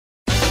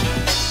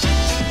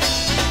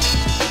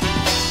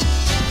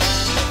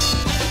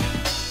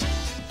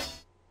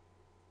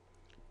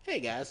Hey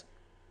guys,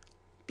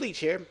 Bleach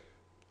here.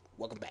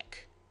 Welcome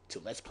back to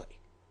Let's Play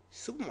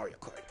Super Mario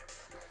Kart.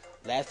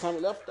 Last time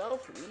we left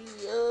off,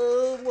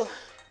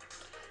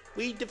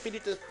 we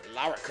defeated the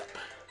Flower Cup.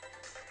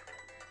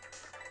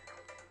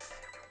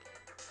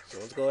 So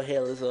let's go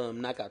ahead. Let's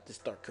knock out this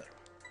Star Cup.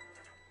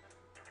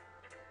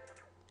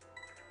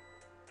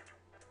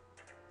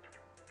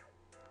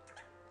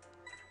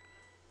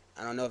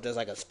 I don't know if there's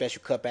like a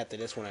special cup after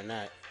this one or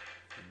not.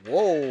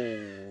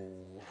 Whoa!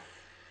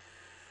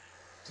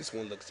 This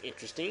one looks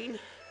interesting.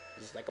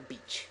 This is like a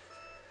beach.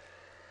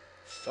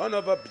 Son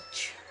of a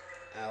beach.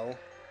 Ow.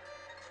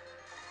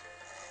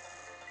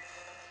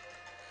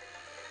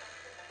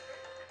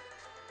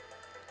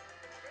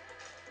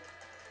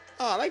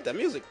 Oh, I like the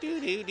music. Do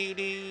do do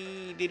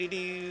do do do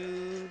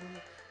do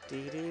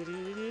do do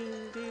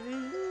do do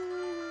do.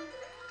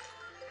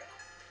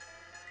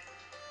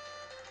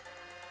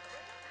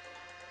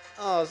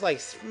 Oh, it's like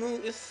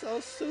smooth. It's so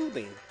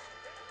soothing.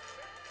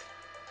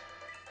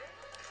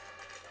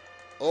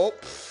 Oh,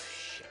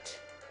 shit.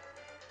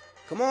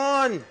 Come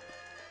on!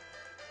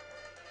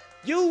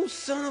 You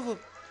son of a...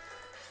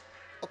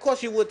 Of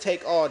course you would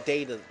take all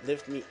day to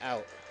lift me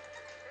out.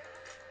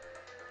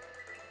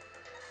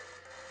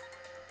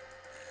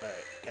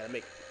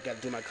 Alright,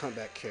 gotta do my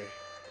comeback here.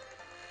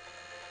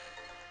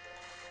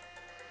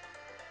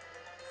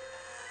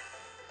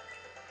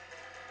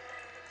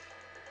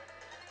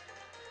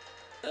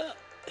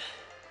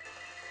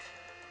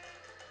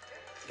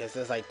 Guess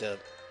that's like the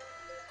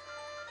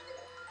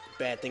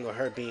bad thing with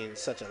her being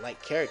such a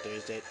light character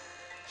is that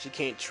she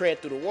can't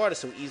tread through the water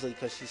so easily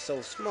because she's so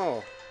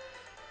small.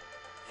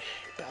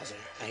 Bowser.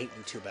 I hate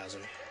you too, Bowser.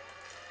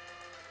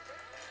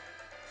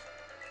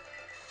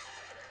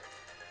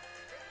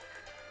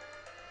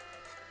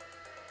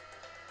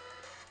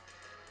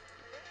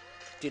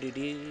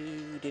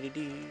 Do-do-do,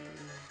 do-do-do.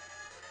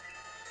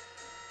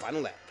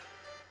 Final lap.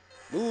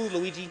 Move,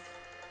 Luigi.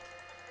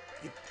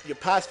 You're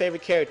Pa's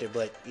favorite character,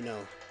 but, you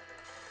know.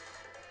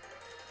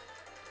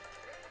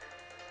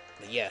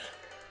 But yeah.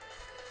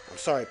 I'm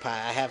sorry, Pa.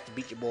 I have to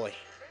beat your boy.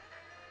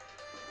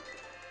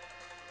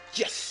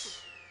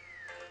 Yes!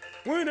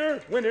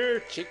 Winner, winner,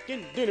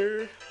 chicken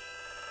dinner.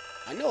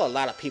 I know a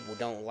lot of people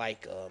don't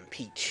like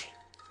Peach,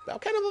 but I'm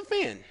kind of a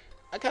fan.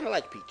 I kind of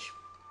like Peach.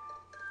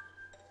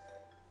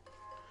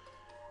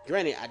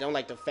 Granted, I don't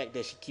like the fact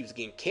that she keeps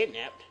getting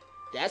kidnapped.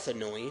 That's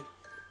annoying.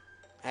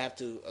 I have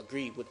to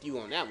agree with you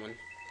on that one.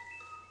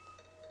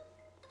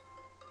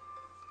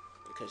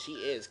 Because she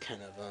is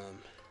kind of,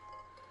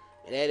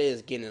 and that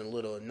is getting a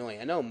little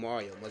annoying. I know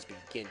Mario must be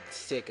getting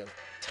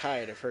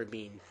tired of her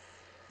being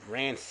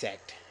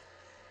ransacked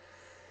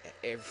at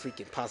every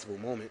freaking possible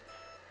moment.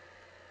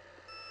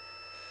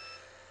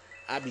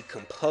 I'd be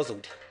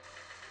puzzled.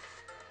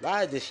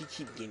 Why does she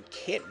keep getting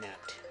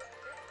kidnapped?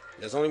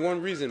 There's only one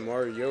reason,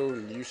 Mario,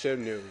 and you should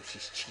know.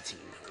 She's cheating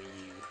on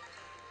you.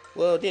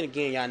 Well, then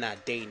again, y'all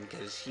not dating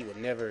because he would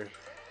never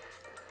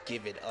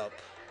give it up.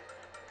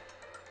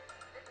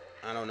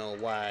 I don't know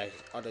why,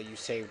 although you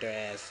saved her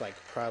ass like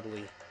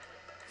probably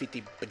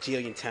 50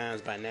 bajillion times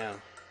by now.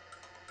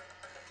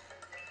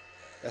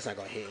 That's not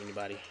gonna hit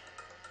anybody.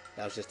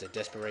 That was just a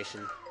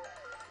desperation.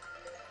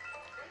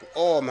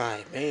 Oh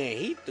my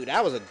man,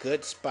 that was a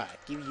good spot.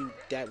 Give you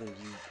that when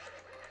you...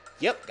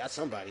 Yep, got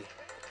somebody.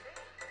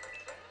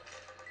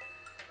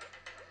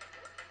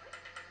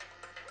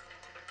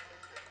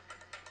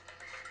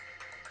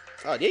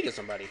 Oh, I did get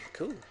somebody.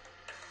 Cool.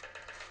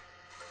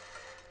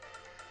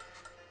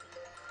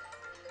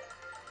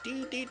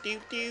 Do do do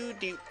do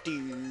do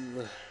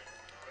do.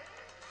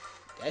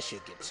 That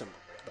should get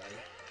somebody.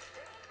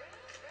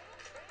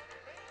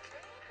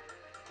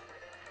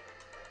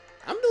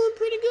 I'm doing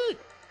pretty good.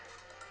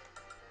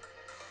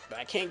 But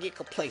I can't get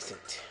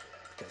complacent.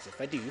 Because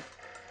if I do,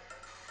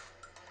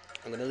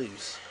 I'm gonna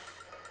lose.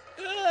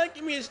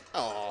 Give me his...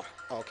 Oh,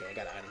 okay, I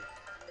got an item.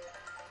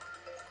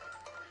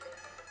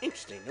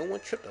 Interesting, no one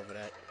tripped over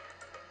that.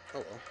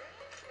 Oh well.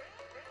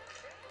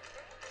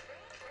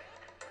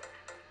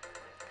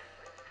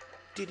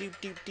 Do do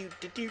do do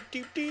do do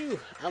do do.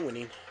 I'm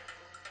winning.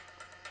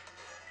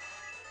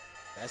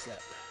 That's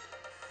that.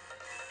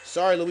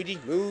 Sorry, Luigi.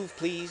 Move,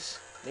 please.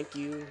 Thank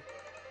you.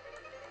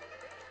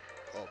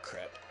 Oh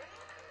crap.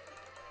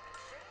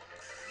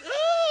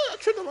 I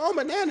tripped on all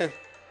banana.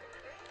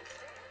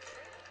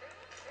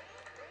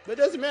 But it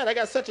doesn't matter. I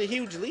got such a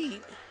huge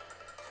lead.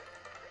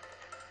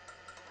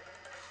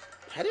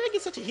 How did I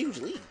get such a huge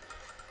lead?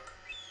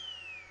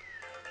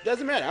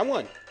 Doesn't matter. I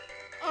won.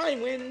 I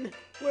win.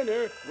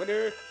 Winner,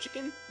 winner,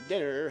 chicken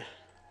dinner.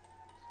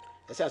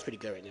 That sounds pretty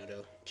good right now,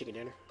 though. Chicken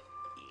dinner.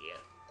 Yeah.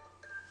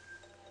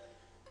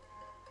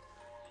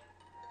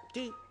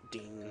 Do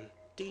ding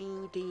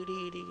ding do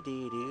do do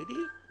do do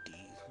do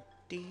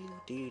do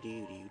do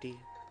do do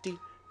do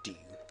do.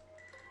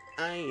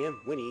 I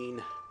am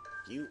winning.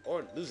 You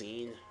are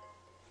losing.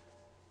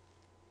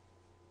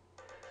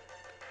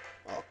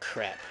 Oh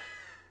crap.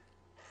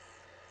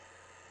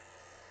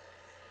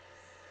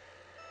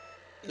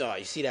 No,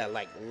 you see that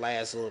like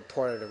last little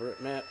part of the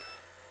map?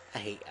 I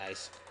hate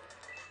ice.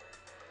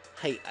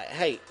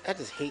 I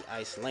just hate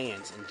ice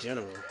lands in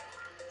general.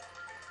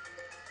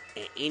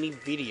 In any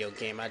video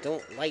game, I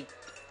don't like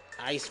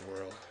Ice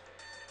World.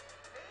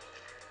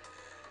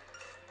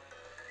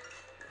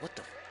 What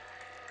the?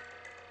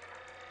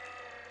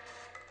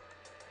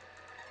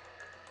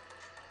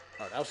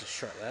 Oh, that was a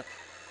short lap.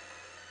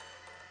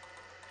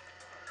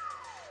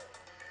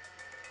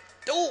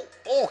 Oh,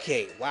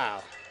 okay,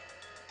 wow.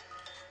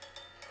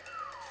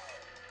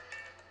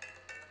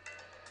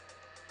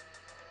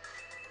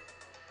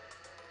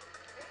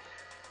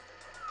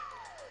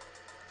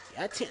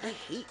 Yeah, I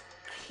hate,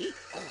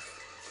 oh,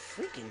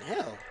 freaking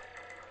hell.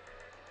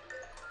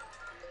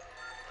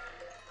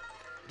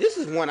 This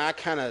is one I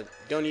kind of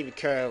don't even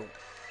care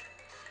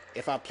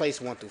if I place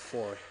 1 through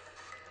 4.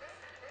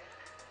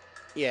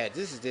 Yeah,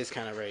 this is this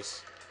kind of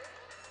race.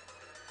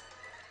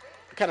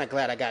 I'm kind of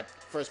glad I got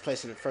first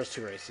place in the first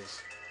 2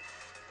 races.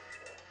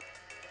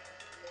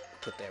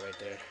 Put that right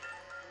there.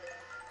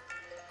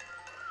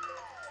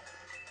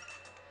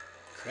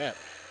 Crap.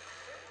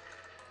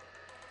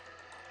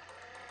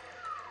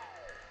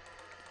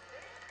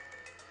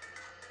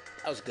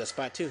 That was a good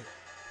spot too.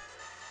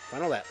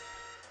 Final lap.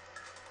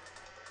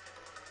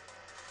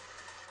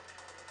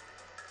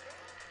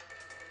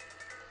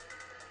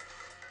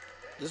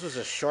 This was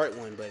a short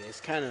one, but it's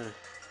kind of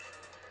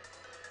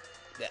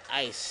the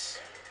ice.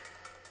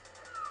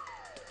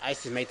 The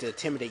ice is made to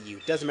intimidate you.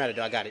 Doesn't matter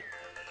though. I got it.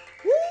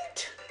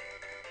 Woot!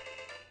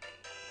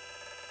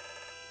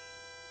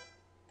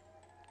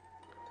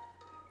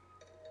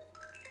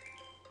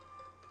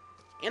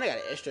 And I got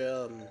an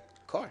extra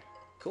car.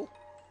 Cool.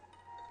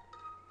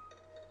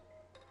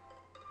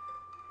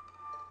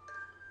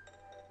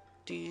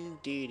 Do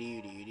do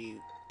do do do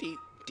do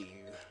do.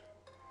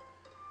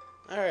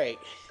 All right.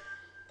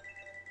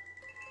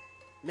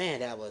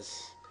 Man, that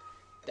was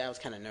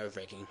kind of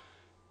nerve-wracking.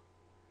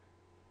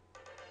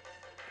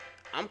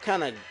 I'm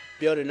kind of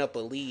building up a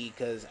lead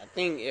because I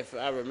think, if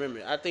I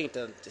remember, I think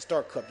the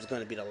Start Cup is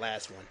going to be the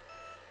last one.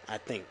 I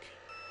think.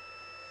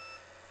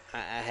 I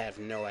have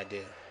no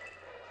idea.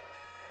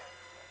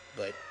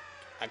 But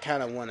I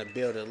kind of want to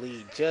build a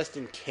lead just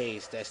in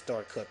case that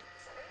Start Cup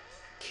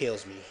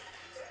kills me.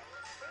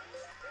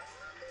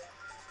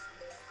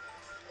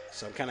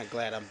 So I'm kind of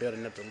glad I'm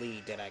building up the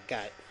lead that I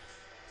got.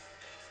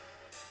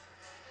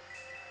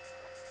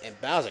 And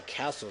Bowser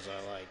Castles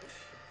are like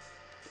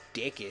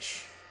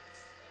dickish.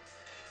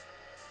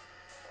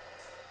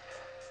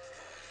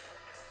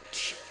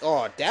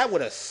 Oh, that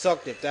would have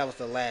sucked if that was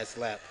the last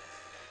lap.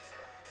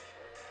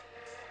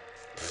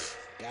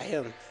 Got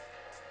him.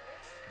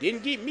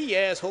 Didn't get me,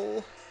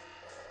 asshole.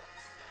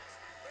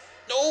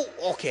 No,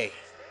 okay.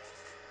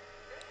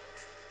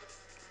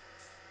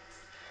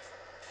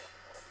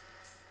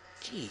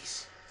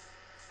 Jeez.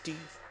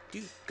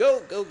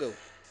 Go, go, go.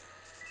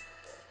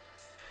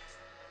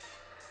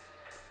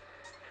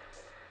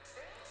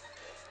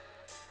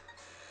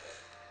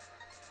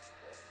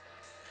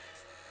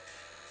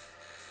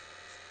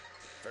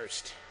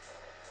 First.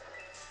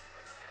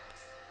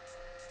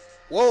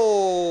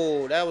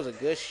 Whoa, that was a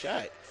good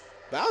shot.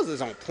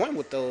 Bowser's on point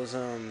with those,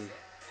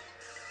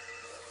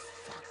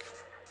 fuck.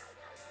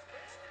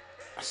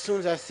 As soon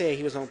as I said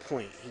he was on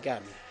point, he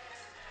got me.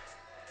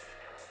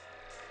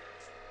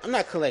 I'm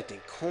not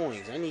collecting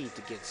coins. I need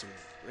to get some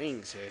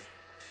rings here.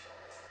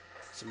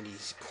 Some of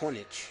these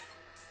coinage.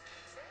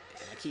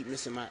 And I keep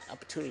missing my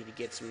opportunity to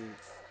get some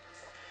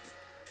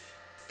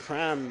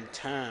prime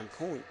time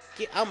coin.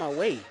 Get out my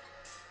way.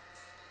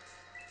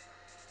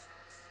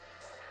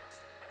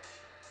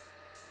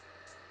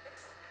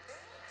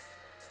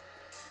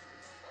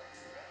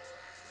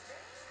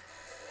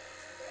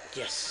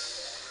 Yes.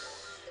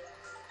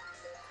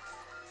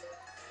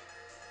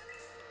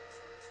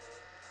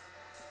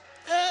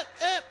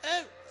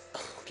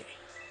 Okay.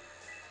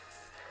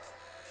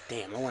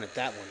 Damn, I wanted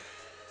that one.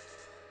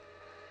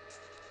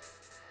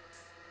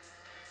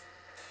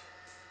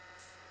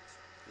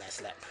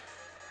 Last lap.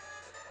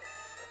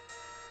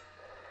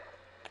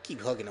 I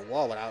keep hugging the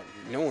wall without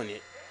knowing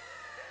it.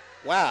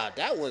 Wow,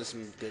 that was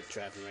some good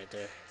driving right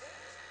there.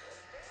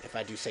 If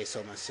I do say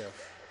so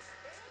myself.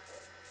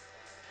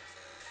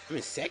 I'm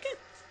in second?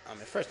 I'm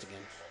in first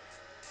again.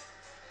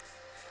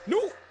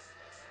 No!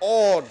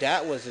 Oh,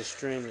 that was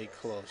extremely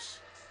close.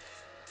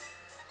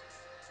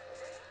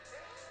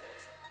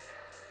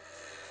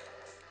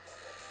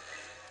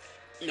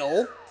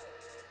 No.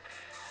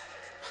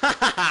 Ha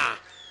ha ha!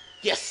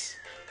 Yes!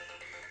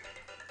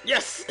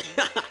 Yes!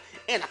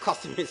 And I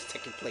cost him in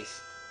second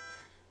place.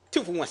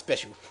 2 for 1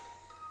 special.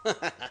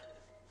 That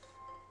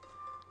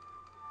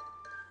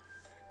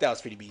was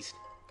pretty beast.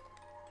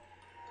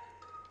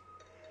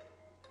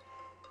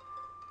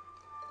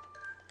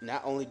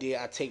 Not only did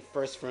I take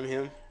first from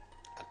him,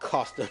 I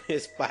cost him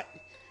his spot.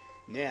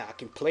 Now I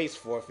can place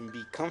 4th and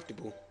be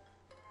comfortable.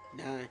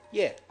 Nah,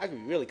 yeah, I can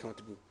be really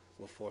comfortable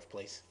with 4th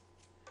place.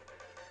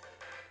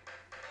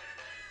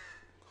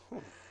 Huh.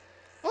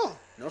 Oh,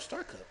 no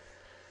Star Cup.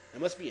 There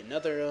must be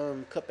another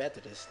cup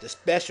after this. The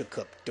Special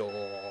Cup. Door.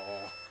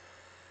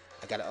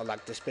 I gotta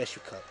unlock the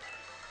Special Cup.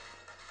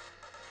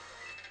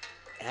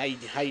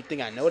 How you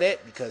think I know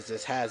that? Because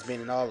this has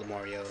been in all the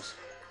Marios.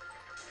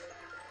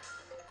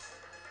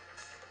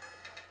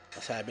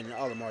 That's how I've been in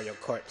all the Mario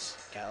Karts.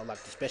 Got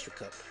unlocked the Special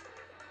Cup.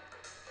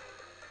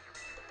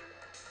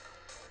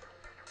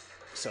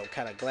 So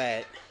kind of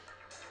glad.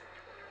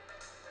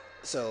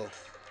 So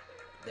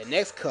the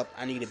next cup,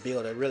 I need to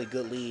build a really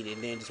good lead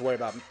and then just worry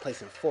about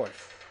placing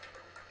fourth.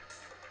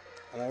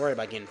 I won't worry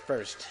about getting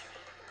first.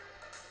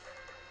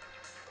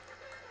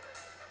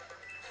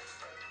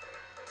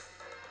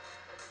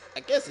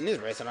 I guess in this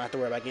race I don't have to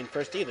worry about getting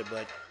first either,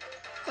 but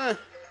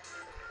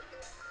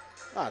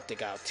I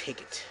think I'll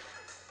take it.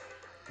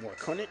 More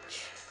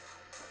carnage.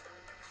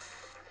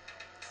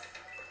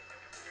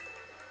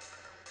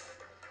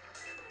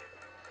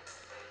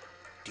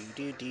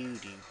 Do.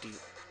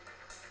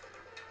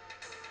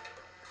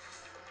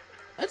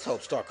 Let's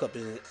hope Star Cup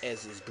isn't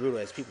as brutal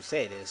as people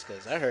say it is,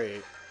 because I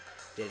heard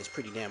that it's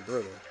pretty damn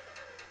brutal.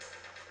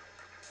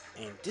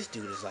 And this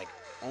dude is like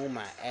on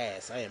my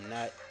ass. I am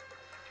not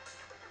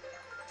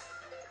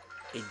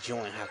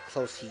enjoying how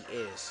close he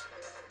is.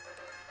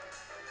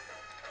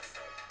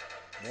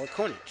 More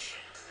carnage.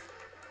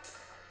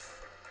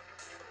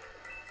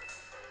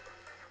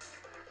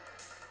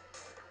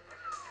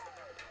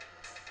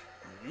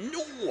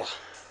 No!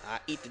 I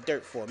eat the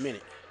dirt for a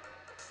minute.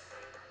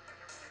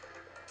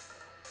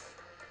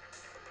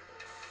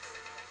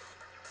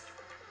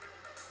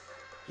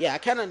 Yeah, I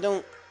kind of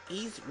don't.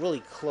 He's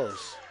really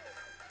close.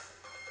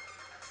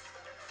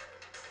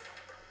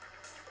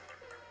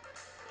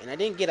 And I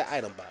didn't get an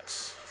item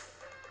box.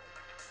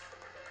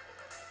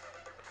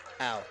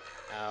 Ow.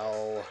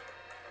 Ow.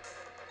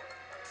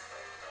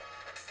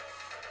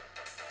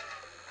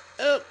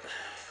 Oh.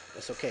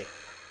 That's okay.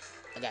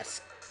 I got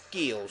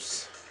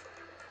skills.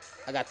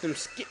 I got them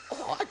skills.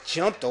 Oh, I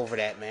jumped over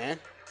that, man.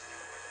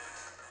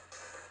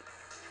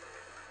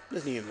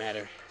 Doesn't even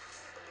matter.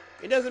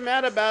 It doesn't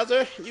matter,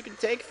 Bowser. You can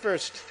take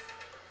first.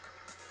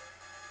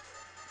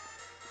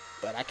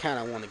 But I kind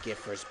of want to get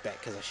first back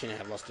because I shouldn't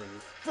have lost in the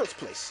first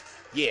place.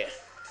 Yeah.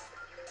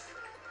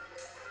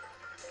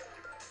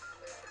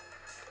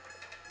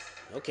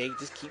 Okay,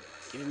 just keep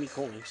giving me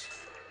coins.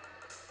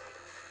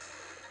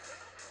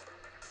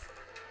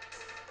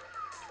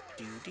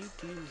 Do.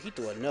 He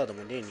threw another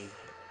one, didn't he?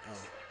 Oh.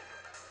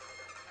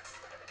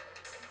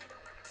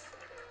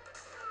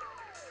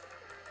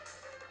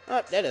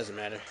 Oh, that doesn't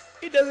matter.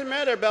 It doesn't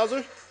matter,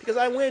 Bowser, because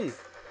I win.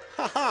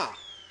 Ha ha.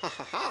 Ha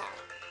ha ha.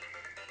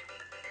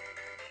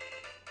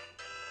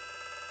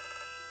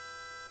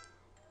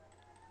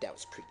 That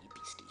was pretty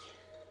beastie.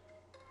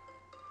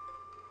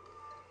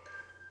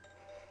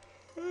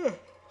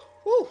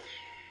 Woo.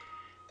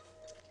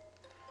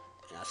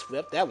 And I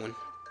swept that one.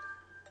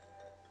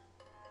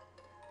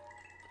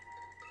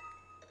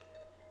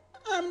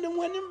 I'm the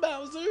winning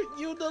Bowser.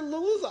 You the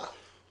loser.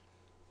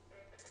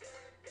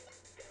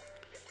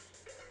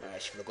 Alright,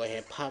 she's gonna go ahead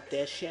and pop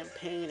that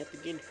champagne after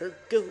getting her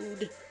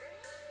gold.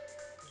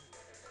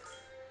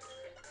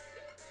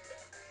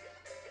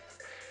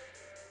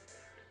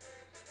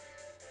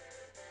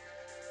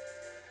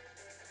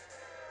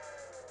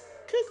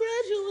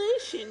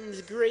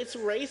 Congratulations, great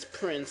race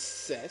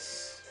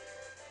princess.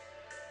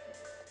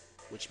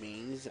 Which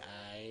means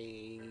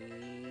I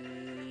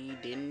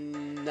did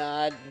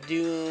not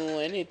do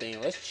anything.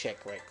 Let's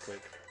check right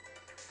quick.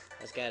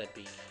 That's gotta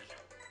be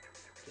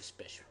the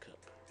Special Cup.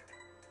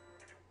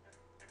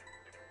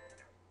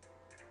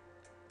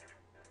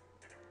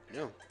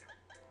 No.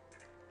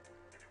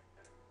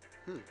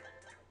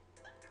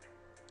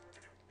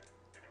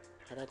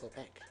 How'd I go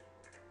back?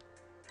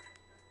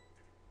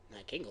 No,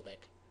 I can't go back.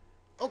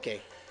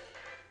 Okay.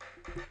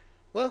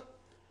 Well,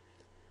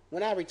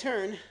 when I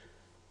return,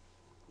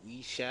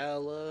 we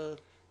shall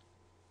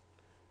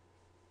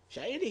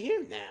end it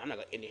here? Nah, I'm not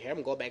gonna end it here. I'm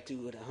gonna go back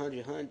to the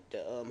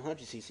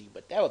 100cc,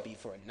 but that would be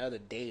for another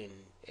day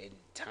and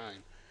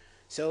time.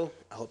 So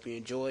I hope you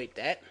enjoyed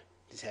that.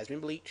 This has been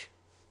Bleach.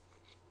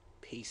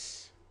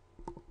 Peace.